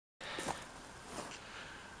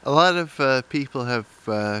A lot of people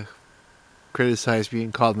have criticized me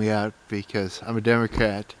and called me out because I'm a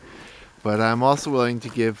Democrat, but I'm also willing to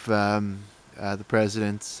give the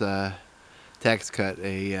president's tax cut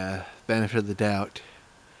a benefit of the doubt.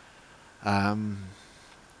 Um,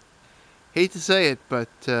 Hate to say it, but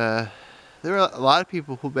there are a lot of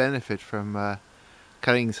people who benefit from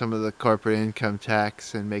cutting some of the corporate income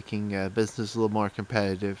tax and making business a little more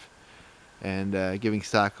competitive and giving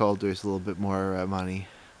stockholders a little bit more money.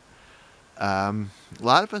 A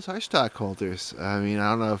lot of us are stockholders. I mean, I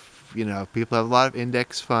don't know if, people have a lot of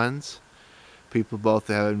index funds. People both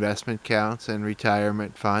have investment accounts and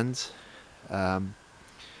retirement funds. Um,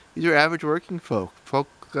 these are average working folk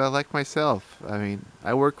like myself. I mean,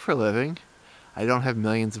 I work for a living. I don't have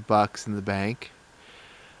millions of bucks in the bank,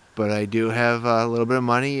 but I do have a little bit of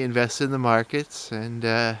money invested in the markets, and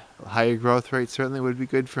a higher growth rate certainly would be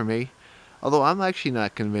good for me. Although I'm actually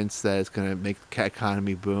not convinced that it's going to make the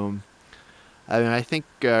economy boom. I mean, I think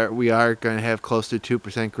we are going to have close to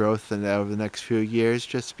 2% growth over the next few years,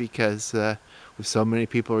 just because with so many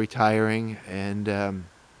people retiring and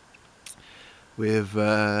with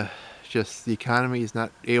just the economy is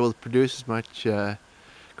not able to produce as much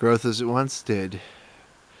growth as it once did.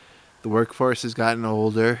 The workforce has gotten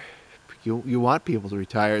older. You want people to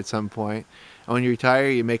retire at some point, and when you retire,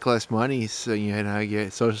 you make less money, so you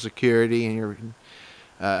get Social Security and your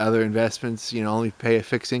other investments, only pay a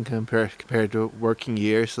fixed income compared to a working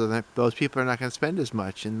year, so that those people are not going to spend as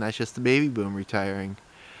much, and that's just the baby boom retiring.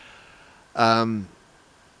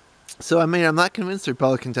 So, I mean, I'm not convinced the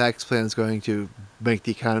Republican tax plan is going to make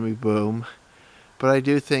the economy boom, but I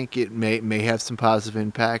do think it may have some positive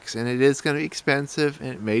impacts, and it is going to be expensive, and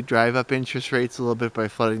it may drive up interest rates a little bit by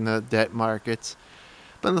flooding the debt markets.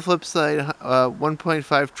 But on the flip side,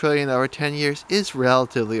 $1.5 trillion over 10 years is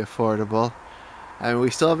relatively affordable. I mean,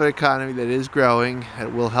 we still have an economy that is growing.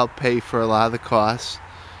 It will help pay for a lot of the costs.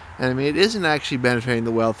 And I mean, it isn't actually benefiting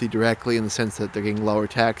the wealthy directly in the sense that they're getting lower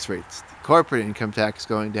tax rates. The corporate income tax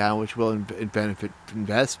going down, which will benefit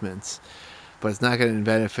investments, but it's not going to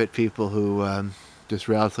benefit people who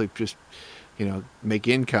make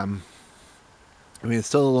income. I mean, it's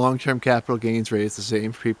still the long-term capital gains rate is the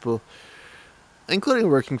same for people,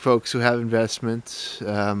 including working folks who have investments.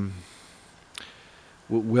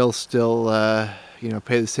 Will still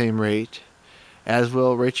pay the same rate, as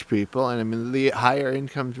will rich people. And I mean, the higher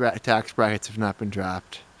income tax brackets have not been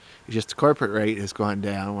dropped. It's just the corporate rate has gone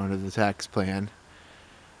down under the tax plan.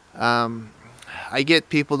 I get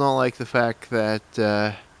people don't like the fact that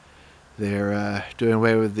they're doing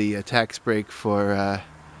away with the tax break for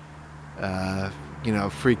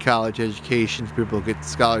free college education for people who get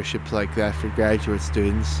scholarships like that for graduate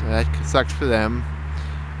students. That sucks for them.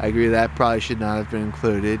 I agree that probably should not have been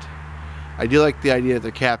included. I do like the idea that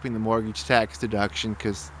they're capping the mortgage tax deduction,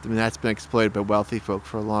 because that's been exploited by wealthy folk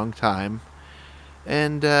for a long time.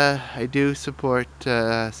 And I do support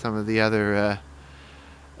some of the other.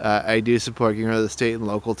 I do support getting rid of the state and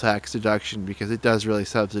local tax deduction, because it does really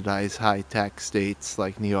subsidize high tax states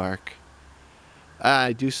like New York.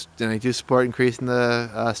 I do support increasing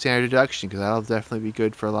the standard deduction, because that'll definitely be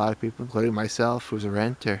good for a lot of people, including myself, who's a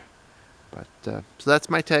renter. But so that's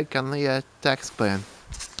my take on the tax plan.